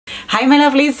Hi my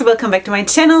lovelies, welcome back to my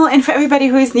channel, and for everybody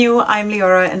who is new, I'm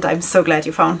Leorah and I'm so glad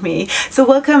you found me. So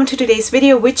welcome to today's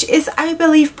video, which is I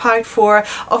believe part 4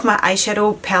 of my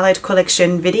eyeshadow palette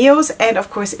collection videos. And of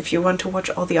course, if you want to watch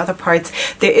all the other parts,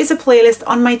 there is a playlist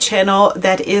on my channel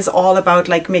that is all about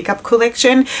like makeup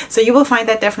collection. So you will find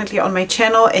that definitely on my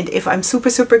channel, and if I'm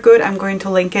super good, I'm going to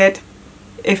link it.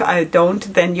 If I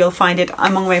don't, then you'll find it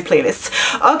among my playlists.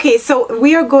 Okay, so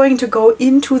we are going to go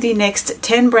into the next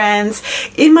 10 brands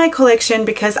in my collection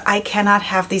because I cannot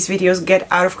have these videos get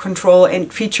out of control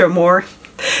and feature more.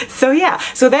 So yeah,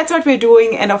 so that's what we're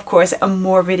doing, and of course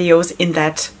more videos in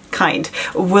that kind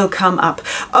will come up.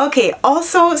 Okay,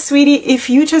 also sweetie, if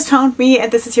you just found me and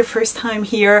this is your first time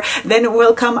here, then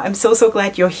welcome. I'm so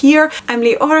glad you're here. I'm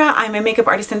Leorah, I'm a makeup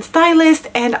artist and stylist,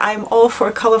 and I'm all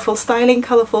for colorful styling,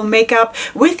 colorful makeup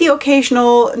with the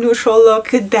occasional neutral look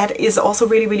that is also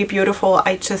really beautiful.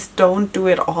 I just don't do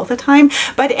it all the time,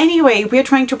 but anyway, we're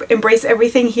trying to embrace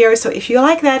everything here. So if you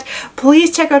like that,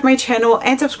 please check out my channel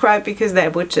and subscribe, because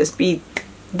that would just be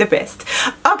the best.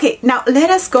 Okay, now let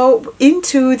us go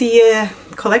into the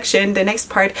collection, the next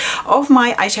part of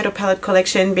my eyeshadow palette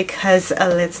collection, because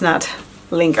let's not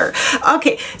linger.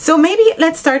 Okay, so maybe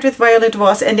let's start with Violet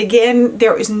Voss, and again,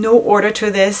 there is no order to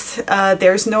this.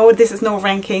 This is no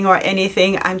ranking or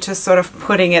anything. I'm just sort of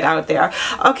putting it out there.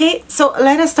 Okay, so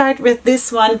let us start with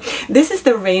this one. This is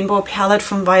the Rainbow palette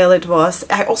from Violet Voss.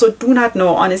 I also do not know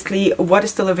honestly what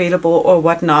is still available or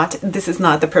what not. This is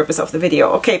not the purpose of the video.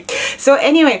 Okay, so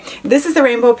anyway, this is the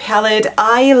Rainbow palette.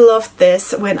 I loved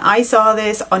this when I saw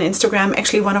this on Instagram.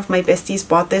 Actually, one of my besties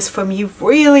bought this for me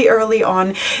really early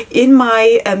on in my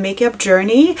makeup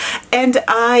journey, and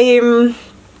I'm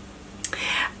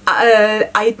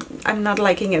not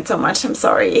liking it so much. I'm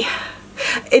sorry.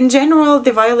 In general,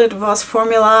 the Violet Voss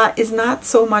formula is not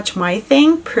so much my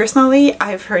thing. Personally,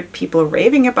 I've heard people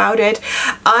raving about it.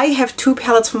 I have 2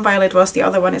 palettes from Violet Voss. The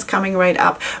other one is coming right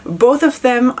up. Both of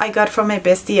them I got from my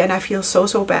bestie, and I feel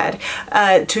so bad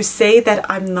to say that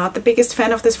I'm not the biggest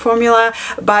fan of this formula,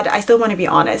 but I still want to be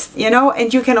honest, you know,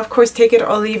 and you can of course take it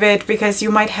or leave it because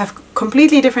you might have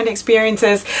completely different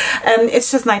experiences.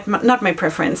 It's just not my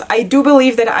preference. I do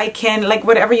believe that I can, like,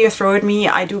 whatever you throw at me,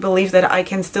 I do believe that I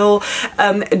can still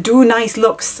do nice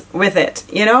looks with it,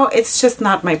 you know. It's just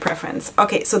not my preference.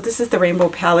 Okay, so this is the Rainbow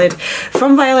palette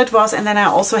from Violet Voss, and then I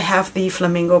also have the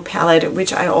Flamingo palette,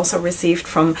 which I also received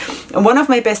from one of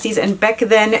my besties, and back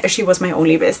then she was my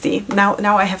only bestie.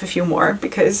 Now I have a few more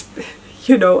because,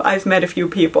 you know, I've met a few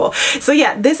people. So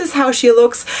yeah, this is how she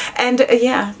looks, and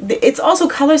yeah, it's also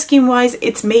color scheme wise,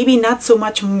 it's maybe not so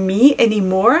much me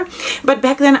anymore, but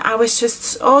back then I was just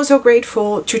so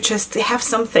grateful to just have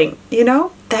something, you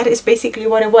know. That is basically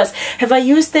what it was. Have I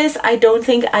used this? I don't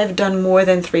think I've done more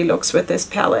than 3 looks with this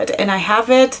palette, and I have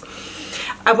it,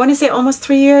 I want to say almost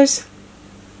 3 years.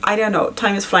 I don't know,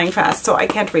 time is flying fast, so I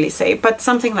can't really say, but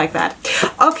something like that.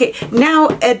 Okay, now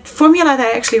a formula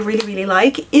that I actually really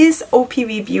like is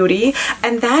OPV Beauty,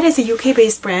 and that is a UK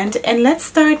based brand. And let's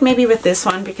start maybe with this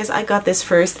one because I got this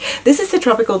first. This is the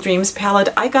Tropical Dreams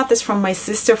palette. I got this from my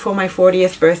sister for my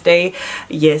 40th birthday.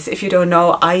 Yes, if you don't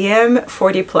know, I am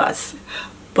 40 plus.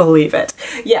 Believe it.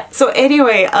 Yeah, so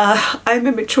anyway, I'm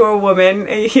a mature woman,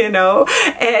 you know,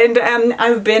 and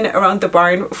I've been around the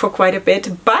barn for quite a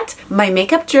bit, but my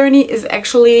makeup journey is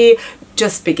actually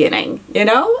just beginning, you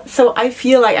know, so I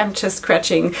feel like I'm just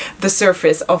scratching the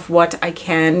surface of what I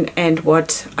can and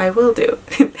what I will do.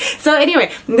 So anyway,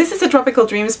 this is a Tropical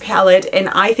Dreams palette, and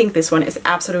I think this one is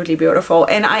absolutely beautiful,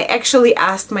 and I actually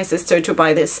asked my sister to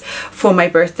buy this for my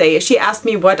birthday. She asked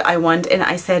me what I want, and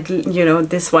I said, you know,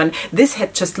 this one. This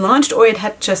had just launched, or it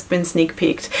had just been sneak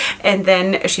peeked, and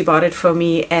then she bought it for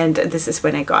me, and this is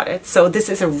when I got it. So this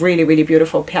is a really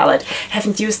beautiful palette.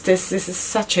 Haven't used this. This is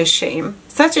such a shame.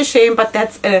 Such a shame, but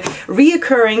that's a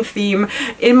reoccurring theme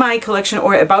in my collection,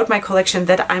 or about my collection,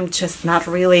 that I'm just not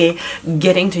really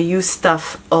getting to use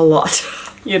stuff a lot,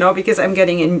 you know, because I'm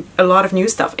getting in a lot of new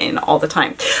stuff in all the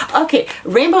time. Okay,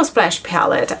 Rainbow Splash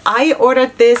palette. I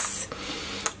ordered this,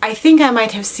 I think I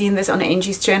might have seen this on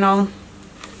Angie's channel.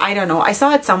 I don't know, I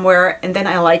saw it somewhere and then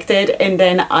I liked it, and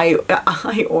then I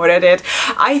ordered it.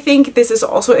 I think this is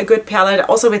also a good palette.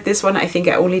 Also with this one, I think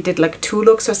I only did like 2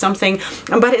 looks or something,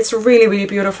 but it's really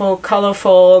beautiful,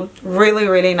 colorful,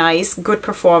 really nice, good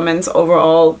performance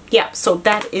overall. Yeah, so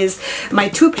that is my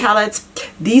 2 palettes.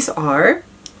 These are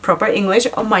proper English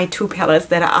on my 2 palettes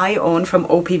that I own from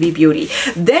OPV Beauty.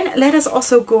 Then let us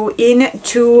also go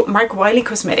into Mark Wiley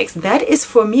Cosmetics. That is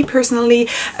for me personally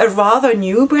a rather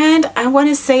new brand. I want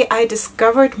to say I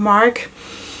discovered Mark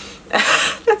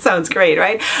that sounds great,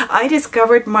 right? I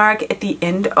discovered Mark at the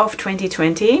end of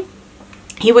 2020.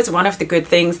 he was one of the good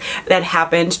things that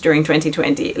happened during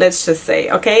 2020, let's just say,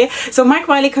 okay? So Mark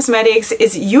Wiley Cosmetics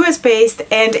is US based,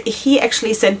 and he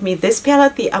actually sent me this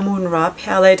palette, the Amun-Ra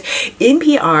palette in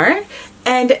PR.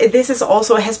 And this is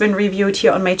also has been reviewed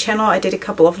here on my channel. I did a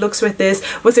couple of looks with this.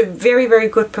 It was a very, very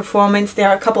good performance. There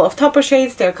are a couple of topper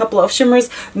shades, there are a couple of shimmers,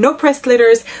 no pressed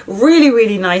glitters, really,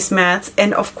 really nice mattes,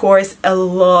 and of course a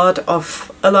lot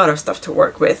of stuff to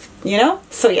work with, you know?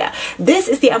 So yeah, this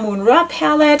is the Amun-Ra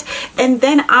palette. And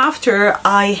then after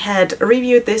I had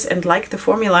reviewed this and liked the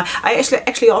formula, I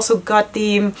actually also got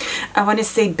the, I want to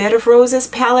say, Beige Roses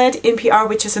palette in PR,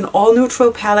 which is an all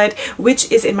neutral palette,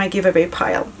 which is in my giveaway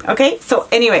pile. Okay, so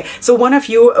anyway, so one of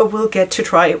you will get to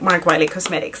try Mark Wiley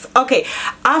Cosmetics. Okay,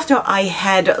 after I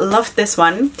had loved this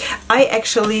one, I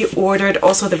actually ordered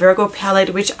also the Virgo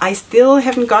palette, which I still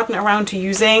haven't gotten around to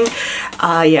using.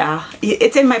 Yeah,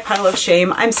 it's in my pile of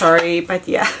shame. I'm sorry, but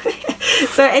yeah.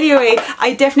 So anyway,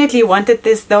 I definitely wanted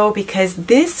this though, because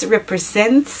this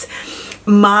represents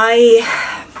my,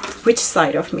 which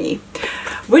side of me?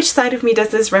 Which side of me does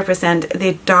this represent?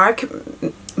 The dark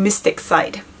mystic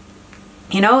side.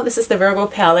 You know, this is the Virgo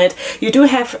palette. You do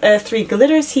have 3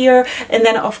 glitters here, and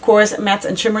then of course mattes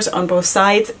and shimmers on both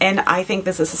sides, and I think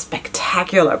this is a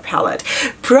spectacular palette.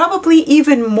 Probably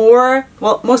even more,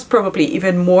 well, most probably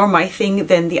even more my thing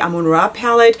than the Amun-Ra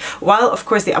palette, while of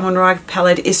course the Amun-Ra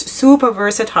palette is super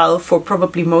versatile for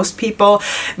probably most people.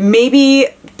 Maybe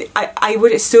I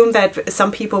would assume that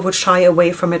some people would shy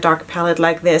away from a dark palette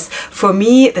like this. For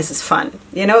me, this is fun.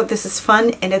 You know, this is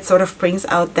fun, and it sort of brings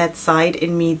out that side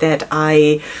in me that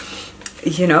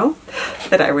you know,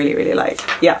 that I really, really like.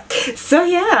 Yeah. So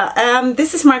yeah,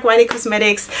 this is Mark Wiley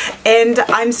Cosmetics, and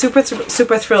I'm super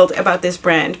thrilled about this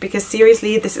brand, because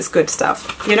seriously, this is good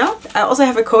stuff, you know? I also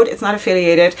have a code, it's not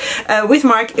affiliated, with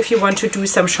Mark if you want to do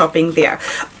some shopping there.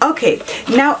 Okay,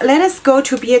 now let us go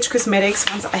to BH Cosmetics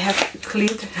once I have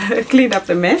cleaned up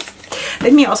the mess.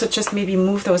 Let me also just maybe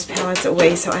move those palettes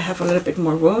away so I have a little bit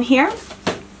more room here.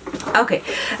 Okay,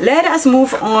 let us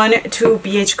move on to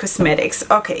BH Cosmetics.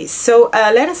 Okay, so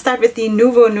let us start with the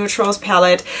Nouveau Neutrals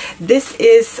palette. This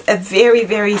is a very,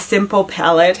 very simple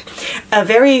palette. A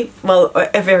very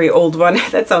old one.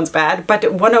 That sounds bad,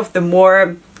 but one of the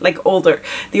more like older.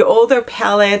 The older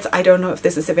palettes, I don't know if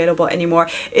this is available anymore.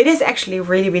 It is actually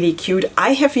really, really cute.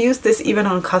 I have used this even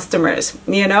on customers,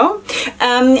 you know,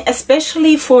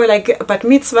 especially for like bat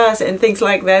mitzvahs and things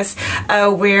like this,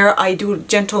 where I do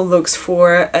gentle looks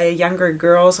for younger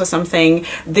girls or something.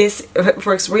 This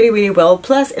works really, really well.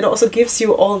 Plus it also gives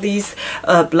you all these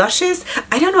blushes.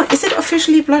 I don't know, is it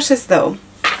officially blushes though?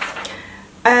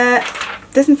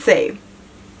 Doesn't say.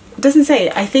 Doesn't say.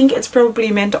 I think it's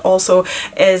probably meant also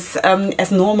as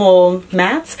normal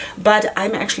mattes, but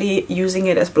I'm actually using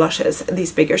it as blushes,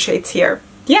 these bigger shades here.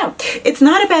 Yeah, it's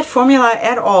not a bad formula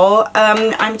at all.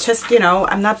 I'm just, you know,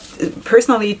 I'm not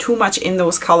personally too much into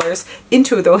those colors.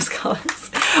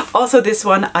 Also, this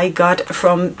one I got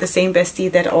from the same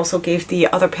bestie that also gave the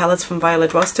other palettes from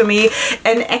Violet Rose to me.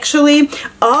 And actually,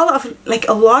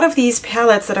 a lot of these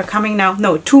palettes that are coming now,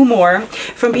 no, 2 more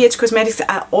from BH Cosmetics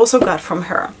I also got from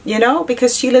her, you know,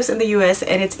 because she lives in the US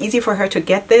and it's easy for her to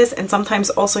get this. And sometimes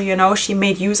also, you know, she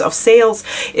made use of sales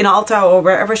in Ulta or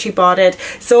wherever she bought it.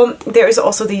 So there is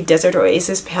also the Desert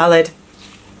Oasis palette,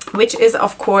 which is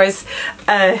of course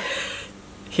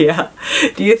yeah,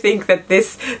 do you think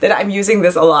that I'm using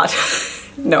this a lot?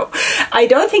 No, I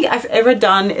don't think I've ever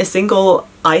done a single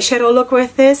eyeshadow look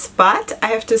with this, but I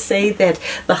have to say that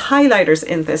the highlighters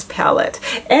in this palette,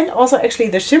 and also actually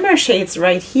the shimmer shades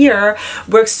right here,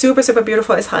 work super, super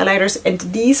beautiful as highlighters, and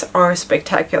these are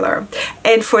spectacular.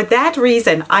 And for that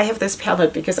reason, I have this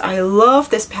palette, because I love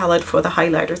this palette for the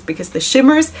highlighters, because the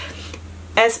shimmers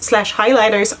 /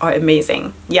 highlighters are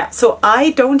amazing. Yeah, so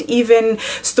I don't even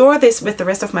store this with the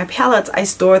rest of my palettes. I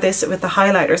store this with the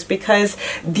highlighters, because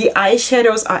the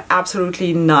eyeshadows are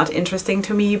absolutely not interesting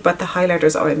to me, but the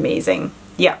highlighters are amazing.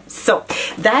 Yeah, so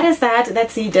that is that.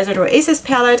 That's the Desert Oasis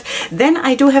palette. Then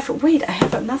I do have, wait, I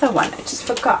have another one. I just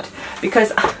forgot,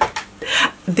 because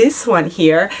this one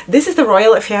here, this is the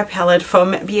Royal Affair palette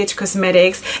from BH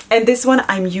Cosmetics, and this one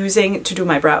I'm using to do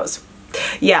my brows.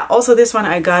 Yeah, also this one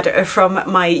I got from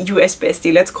my US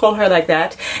bestie, let's call her like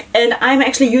that. And I'm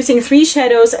actually using 3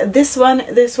 shadows, this one,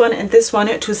 and this one,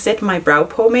 to set my brow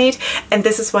pomade. And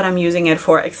this is what I'm using it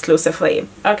for exclusively.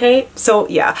 Okay, so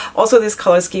yeah, also this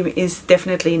color scheme is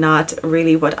definitely not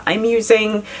really what I'm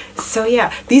using. So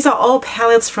yeah, these are all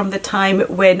palettes from the time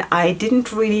when I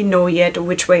didn't really know yet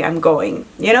which way I'm going,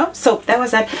 you know? So that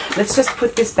was that. Let's just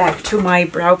put this back to my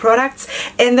brow products.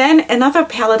 And then another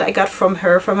palette I got from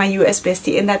her, from my US most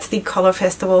bestie, and that's the Color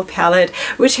Festival palette,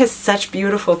 which has such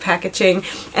beautiful packaging.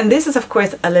 And this is of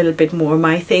course a little bit more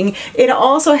my thing. It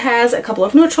also has a couple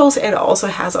of neutrals. It also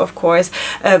has, of course,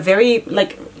 a very,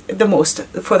 like,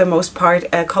 for the most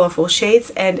part, colorful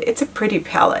shades, and it's a pretty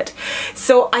palette.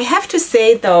 So I have to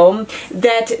say though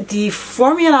that the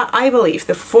formula, I believe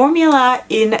the formula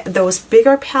in those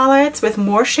bigger palettes with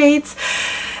more shades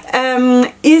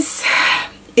is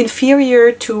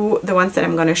inferior to the ones that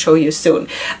I'm going to show you soon.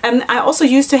 I also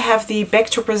used to have the Back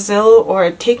to Brazil or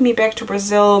Take Me Back to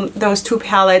Brazil, those two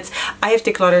palettes. I have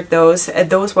decluttered those.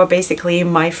 Those were basically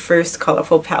my first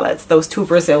colorful palettes, those two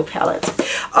Brazil palettes.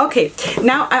 Okay,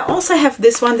 now I also have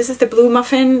this one. This is the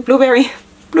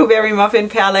Blueberry Muffin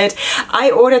palette.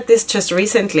 I ordered this just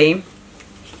recently,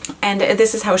 and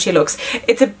this is how she looks.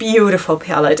 It's a beautiful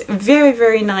palette, very,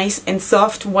 very nice and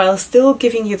soft, while still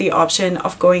giving you the option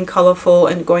of going colorful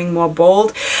and going more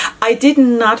bold. I did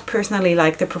not personally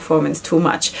like the performance too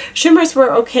much. Shimmers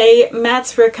were okay,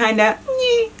 mattes were kind of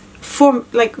for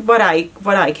like what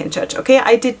I can judge. Okay,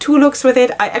 I did 2 looks with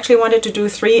it. I actually wanted to do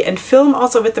 3 and film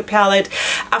also with the palette.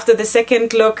 After the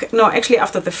second look, no, actually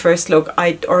after the first look,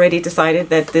 I already decided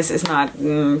that this is not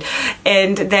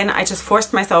and then I just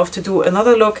forced myself to do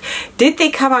another look. Did they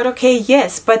come out okay?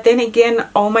 Yes, but then again,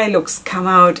 all my looks come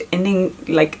out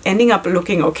ending up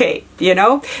looking okay, you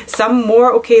know, some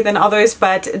more okay than others,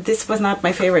 but this was not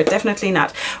my favorite, definitely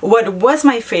not. What was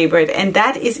my favorite, and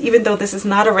that is, even though this is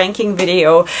not a ranking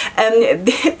video,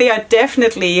 they are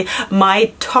definitely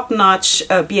my top-notch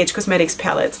BH Cosmetics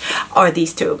palettes, are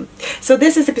these two. So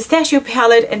this is the Pistachio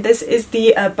palette, and this is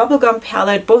the Bubblegum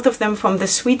palette, both of them from the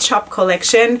Sweet Shop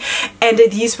collection, and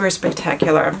these were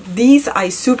spectacular. These I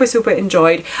super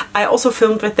enjoyed. I also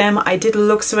filmed with them, I did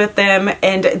looks with them,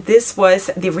 and this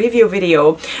was the review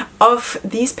video of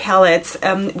these palettes.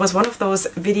 Was one of those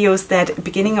videos that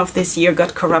beginning of this year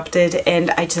got corrupted, and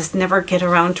I just never get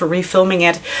around to refilming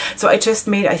it. So I just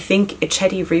made, I think, a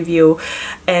chatty review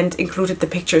and included the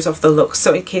pictures of the looks.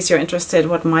 So in case you're interested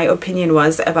what my opinion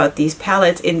was about these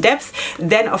palettes in depth,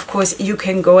 then of course you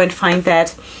can go and find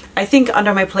that. I think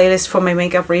under my playlist for my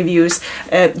makeup reviews,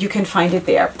 you can find it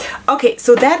there. Okay,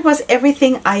 so that was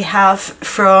everything I have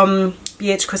from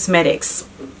BH Cosmetics,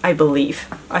 I believe.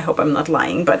 I hope I'm not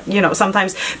lying, but you know,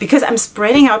 sometimes because I'm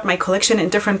spreading out my collection in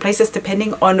different places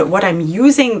depending on what I'm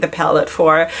using the palette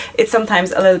for, it's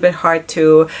sometimes a little bit hard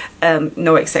to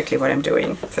know exactly what I'm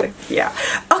doing. So yeah.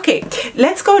 Okay,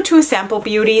 let's go to Sample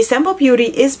Beauty. Sample Beauty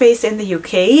is based in the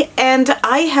UK, and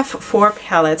I have 4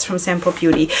 palettes from Sample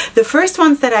Beauty. The first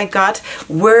ones that I got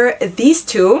were these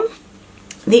two.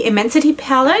 The Immensity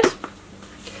palette.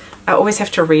 I always have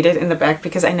to read it in the back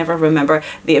because I never remember.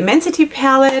 The Immensity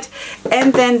palette,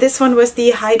 and then this one was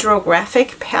the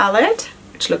Hydrographic palette,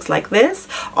 which looks like this.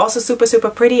 Also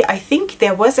super pretty. I think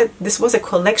this was a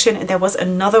collection, and there was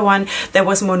another one that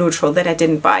was more neutral that I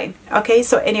didn't buy. Okay,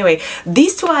 so anyway,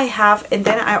 these two I have, and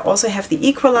then I also have the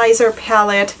Equalizer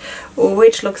palette,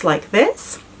 which looks like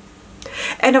this.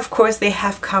 And of course they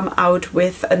have come out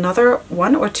with another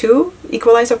 1 or 2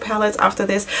 Equalizer palettes after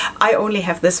this. I only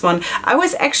have this one. I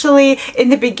was actually, in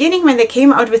the beginning when they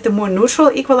came out with the more neutral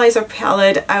Equalizer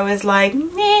palette, I was like,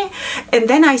 meh. And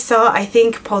then I saw, I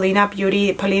think, Paulina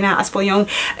Aspollon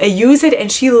use it,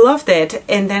 and she loved it.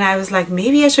 And then I was like,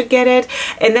 maybe I should get it.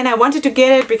 And then I wanted to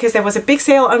get it because there was a big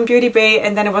sale on Beauty Bay,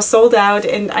 and then it was sold out,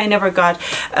 and I never got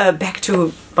back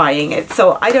to buying it.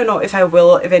 So I don't know if I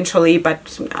will eventually,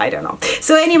 but I don't know.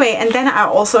 So anyway, and then I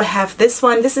also have this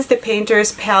one. This is the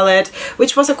Painter's palette,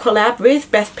 which was a collab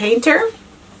with Beth Painter.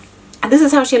 And this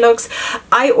is how she looks.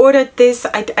 I ordered this.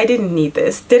 I didn't need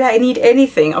this. Did I need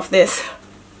anything of this?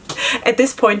 At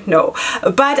this point, no.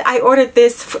 But I ordered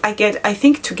this, I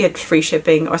think to get free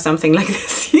shipping or something like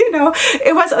this, you know.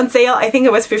 It was on sale. I think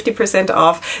it was 50%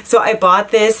 off. So I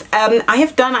bought this. I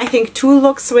have done, I think, 2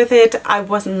 looks with it. I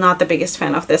was not the biggest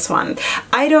fan of this one.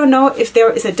 I don't know if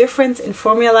there is a difference in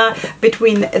formula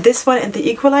between this one and the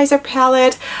Equalizer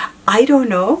palette. I don't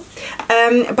know,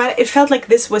 but it felt like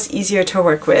this was easier to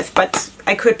work with, but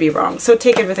I could be wrong, so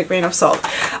take it with a grain of salt.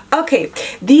 Okay,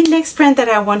 the next brand that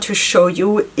I want to show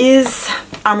you is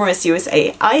Amorous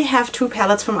USA. I have 2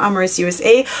 palettes from Amorous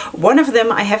USA. One of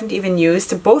them I haven't even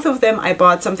used. Both of them I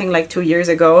bought something like 2 years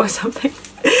ago or something.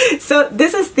 So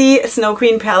this is the Snow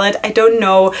Queen palette. I don't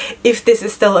know if this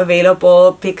is still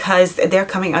available because they're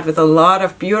coming out with a lot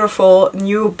of beautiful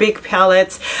new big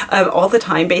palettes all the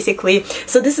time basically.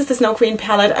 So this is the Snow Queen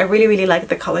palette. I really like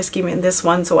the color scheme in this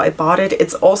one, so I bought it.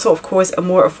 It's also of course a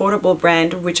more affordable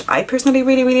brand, which I personally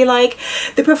really like.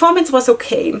 The performance was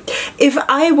okay. If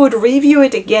I would review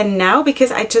it again now,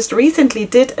 because I just recently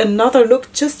did another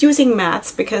look just using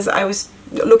mattes because I was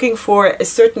looking for a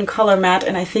certain color matte,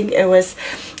 and I think it was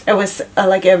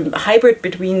like a hybrid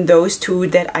between those two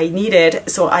that I needed,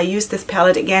 so I used this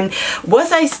palette again.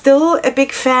 Was I still a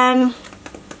big fan?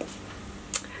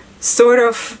 Sort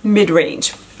of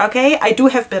mid-range. Okay, I do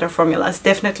have better formulas,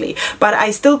 definitely, but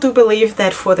I still do believe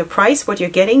that for the price, what you're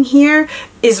getting here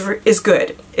is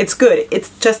good. It's good.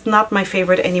 It's just not my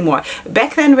favorite anymore.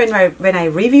 Back then, when I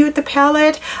reviewed the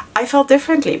palette, I felt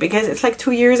differently because it's like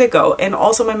 2 years ago, and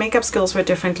also my makeup skills were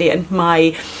differently, and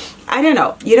my, I don't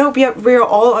know, you know, we're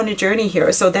all on a journey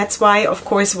here, so that's why, of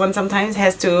course, one sometimes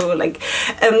has to like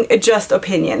adjust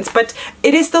opinions. But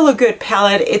it is still a good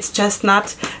palette. It's just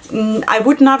not, I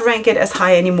would not rank it as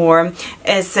high anymore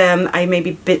as I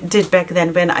maybe did back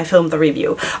then when I filmed the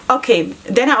review. Okay,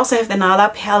 then I also have the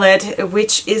Nala palette,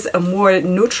 which is a more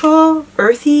neutral,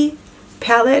 earthy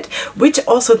palette, which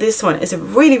also this one is a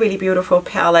really, really beautiful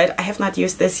palette. I have not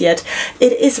used this yet.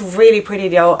 It is really pretty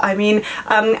though. I mean,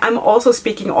 I'm also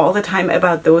speaking all the time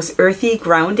about those earthy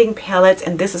grounding palettes,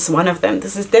 and this is one of them.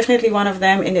 This is definitely one of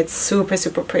them, and it's super,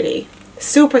 super pretty.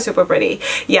 Super, super pretty.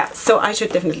 Yeah, so I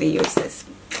should definitely use this.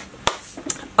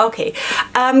 Okay,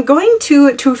 going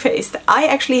to Too Faced. I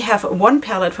actually have one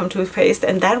palette from Too Faced,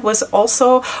 and that was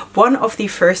also one of the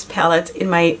first palettes in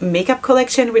my makeup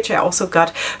collection, which I also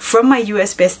got from my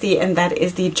US bestie, and that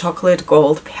is the Chocolate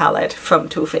Gold palette from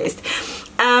Too Faced.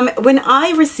 When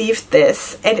I received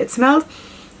this, and it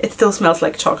still smells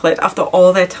like chocolate after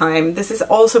all that time. This is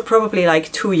also probably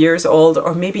like 2 years old,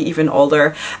 or maybe even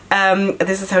older.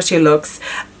 This is how she looks.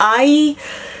 I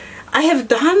have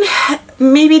done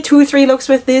maybe 2 or 3 looks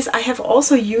with this. I have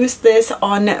also used this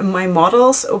on my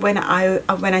models when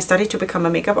I started to become a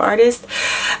makeup artist.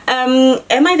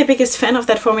 Am I the biggest fan of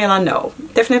that formula? No,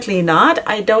 definitely not.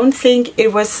 I don't think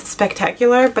it was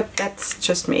spectacular, but that's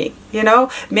just me, you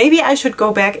know. Maybe I should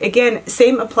go back again.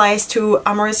 Same applies to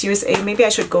Amorous USA. Maybe I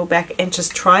should go back and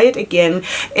just try it again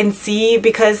and see,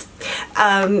 because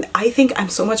I think I'm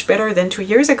so much better than 2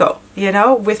 years ago, you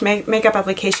know, with makeup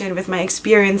application, with my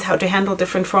experience, how to handle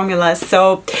different formulas.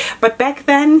 So, but back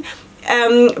then,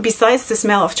 besides the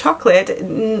smell of chocolate,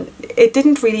 it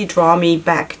didn't really draw me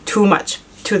back too much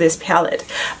to this palette.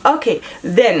 Okay,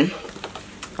 then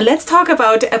let's talk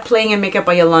about Playing in Makeup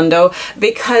by Yolanda,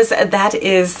 because that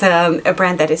is a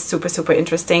brand that is super, super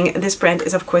interesting. This brand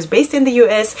is of course based in the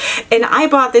US, and I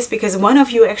bought this because one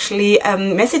of you actually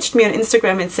messaged me on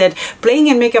Instagram and said, Playing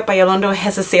in Makeup by Yolanda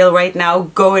has a sale right now,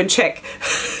 go and check.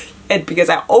 And because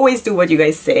I always do what you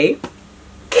guys say,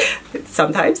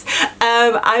 sometimes,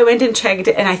 I went and checked,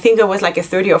 and I think it was like a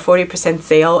 30 or 40%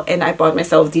 sale, and I bought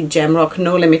myself the Jamrock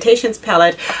No Limitations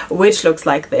palette, which looks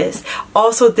like this.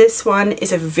 Also, this one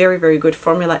is a very, very good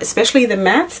formula, especially the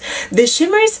mattes. The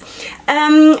shimmers,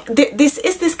 this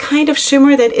is this kind of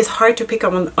shimmer that is hard to pick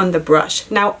up on the brush.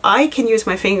 Now, I can use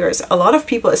my fingers. A lot of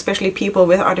people, especially people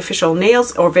with artificial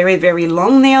nails or very, very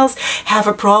long nails, have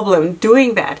a problem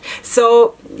doing that.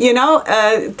 So, you know,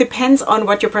 depends on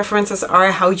what your preferences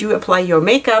are, how you apply your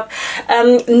makeup.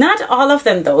 Not all of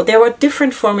them though. There were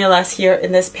different formulas here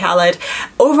in this palette.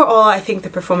 Overall, I think the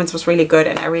performance was really good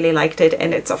and I really liked it,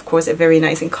 and it's of course a very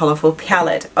nice and colorful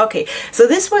palette. Okay, so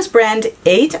this was brand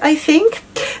 8, I think.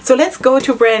 So let's go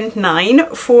to brand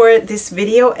 9 for this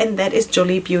video, and that is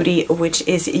Jolie Beauty, which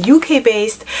is UK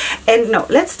based. And no,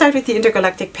 let's start with the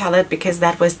Intergalactic palette, because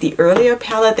that was the earlier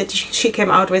palette that she came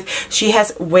out with. She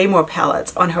has way more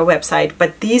palettes on her website,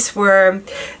 but these were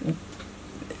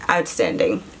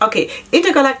outstanding. Okay,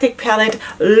 Intergalactic palette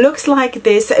looks like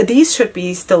this. These should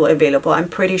be still available, I'm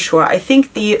pretty sure. I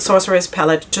think the Sorceress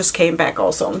palette just came back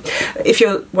also, if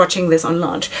you're watching this on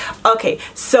launch. Okay,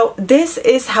 so this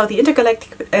is how the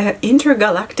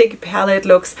Intergalactic palette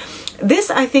looks. This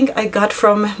I think I got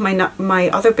from my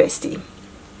other bestie.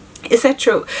 Is that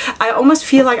true? I almost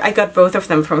feel like I got both of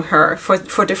them from her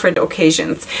for different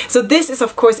occasions. So this is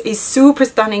of course a super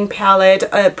stunning palette.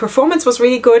 Performance was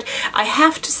really good. I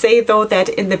have to say though that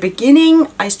in the beginning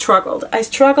I struggled.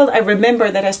 I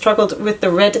remember that I struggled with the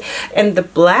red and the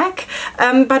black.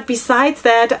 But besides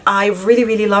that, I really,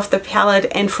 really loved the palette.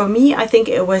 And for me, I think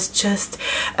it was just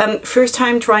first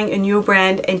time trying a new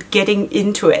brand and getting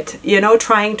into it. You know,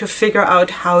 trying to figure out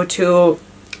how to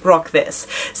rock this.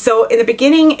 So in the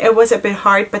beginning it was a bit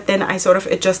hard, but then I sort of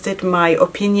adjusted my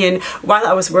opinion while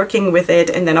I was working with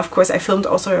it, and then of course I filmed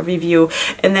also a review,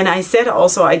 and then I said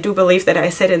also, I do believe that I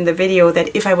said in the video that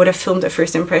if I would have filmed a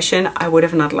first impression I would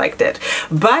have not liked it.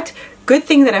 But Good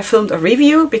thing that I filmed a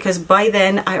review, because by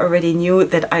then I already knew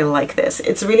that I like this.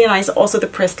 It's really nice. Also, the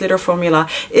pressed glitter formula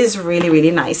is really,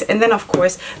 really nice. And then of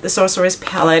course the Sorceress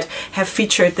palette, have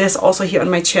featured this also here on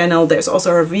my channel. There's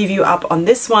also a review up on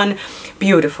this one.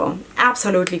 Beautiful,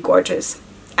 absolutely gorgeous,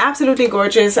 absolutely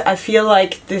gorgeous. I feel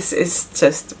like this is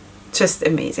just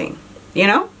amazing, you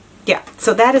know? Yeah,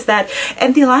 so that is that.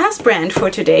 And the last brand for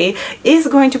today is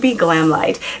going to be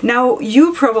Glamlight. Now,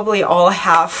 you probably all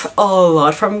have a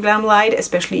lot from Glamlight,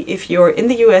 especially if you're in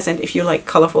the US and if you like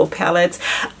colorful palettes.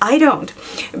 I don't,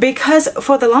 because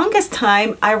for the longest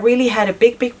time I really had a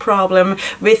big problem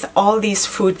with all these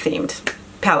food themed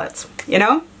palettes, you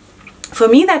know? For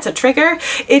me, that's a trigger.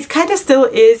 It kind of still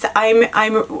is.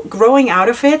 I'm growing out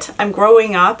of it. I'm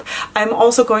growing up. I'm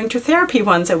also going to therapy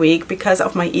once a week because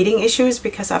of my eating issues,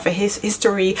 because of a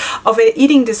history of an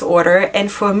eating disorder. And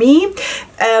for me,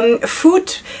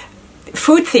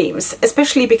 food themes,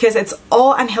 especially because it's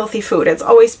all unhealthy food. It's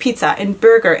always pizza and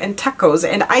burger and tacos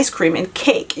and ice cream and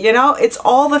cake, you know? It's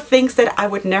all the things that I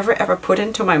would never ever put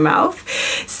into my mouth.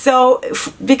 So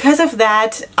because of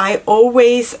that, I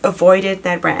always avoided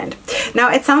that brand. Now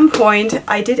at some point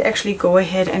I did actually go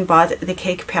ahead and bought the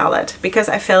cake palette because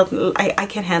I felt I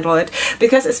can handle it,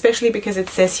 because especially because it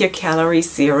says here calorie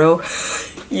zero,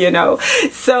 you know?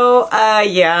 So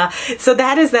yeah, so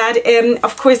that is that. And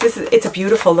of course it's a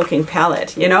beautiful looking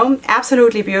palette, you know,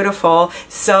 absolutely beautiful.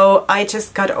 So I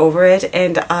just got over it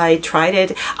and I tried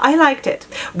it. I liked it.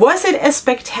 Was it as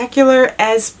spectacular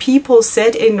as people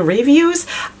said in reviews?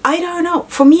 I don't know.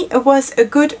 For me, it was a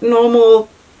good normal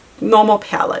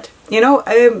palette. You know,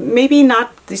 maybe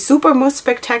not the super most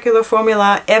spectacular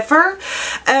formula ever.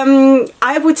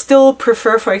 I would still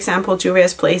prefer, for example,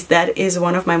 Juvia's Place. That is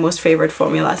one of my most favorite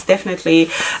formulas, definitely.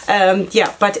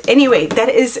 Yeah, but anyway, that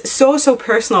is so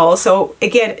personal. So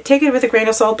again, take it with a grain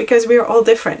of salt because we're all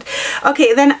different.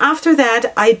 Okay, then after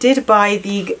that, I did buy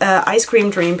the Ice Cream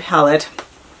Dream palette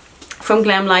from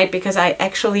Glamlight because I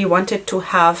actually wanted to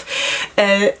have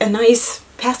a nice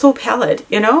pastel palette,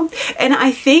 you know, and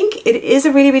I think it is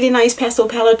a really nice pastel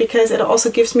palette because it also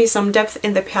gives me some depth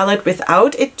in the palette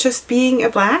without it just being a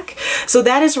black. So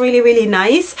that is really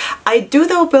nice. I do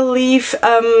though believe,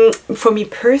 for me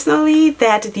personally,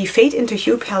 that the Fade into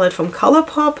Hue palette from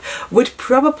Colourpop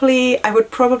I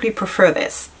would probably prefer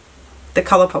this, the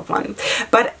Colourpop one.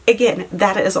 But again,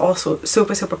 that is also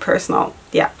super personal.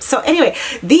 Yeah, so anyway,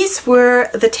 these were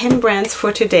the 10 brands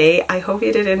for today. I hope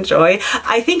you did enjoy.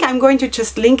 I think I'm going to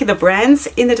just link the brands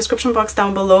in the description box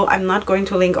down below. I'm not going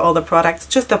to link all the products,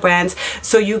 just the brands,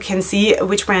 so you can see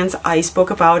which brands I spoke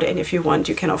about, and if you want,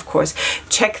 you can of course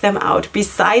check them out.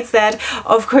 Besides that,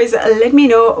 of course, let me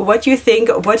know what you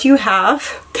think, what you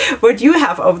have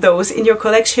of those in your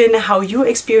collection, how you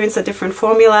experience the different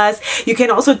formulas. You can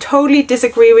also totally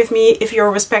disagree with me if you're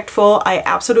respectful. I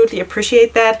absolutely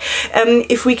appreciate that.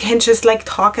 If we can just like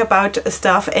talk about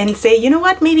stuff and say, you know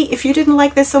what, maybe if you didn't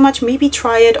like this so much, maybe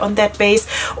try it on that base,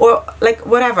 or like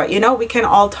whatever, you know, we can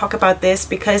all talk about this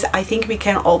because I think we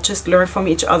can all just learn from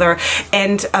each other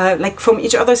and like from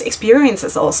each other's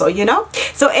experiences also, you know?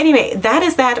 So anyway, that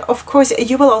is that. Of course,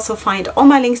 you will also find all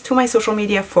my links to my social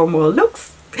media for more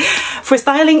looks, for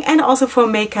styling, and also for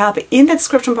makeup in the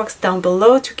description box down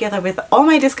below, together with all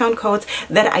my discount codes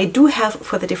that I do have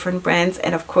for the different brands.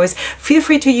 And of course, feel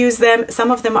free to use them. Some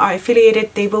of them are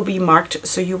affiliated. They will be marked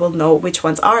so you will know which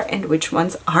ones are and which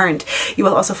ones aren't. You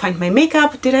will also find my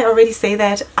makeup. Did I already say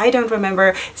that? I don't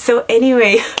remember. So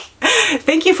anyway,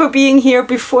 thank you for being here.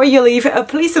 Before you leave,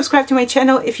 please subscribe to my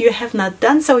channel if you have not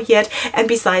done so yet. And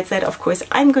besides that, of course,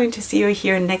 I'm going to see you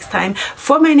here next time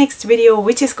for my next video,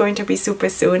 which is going to be super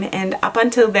soon. And up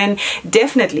until then,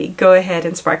 definitely go ahead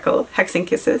and sparkle. Hugs and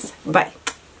kisses. Bye.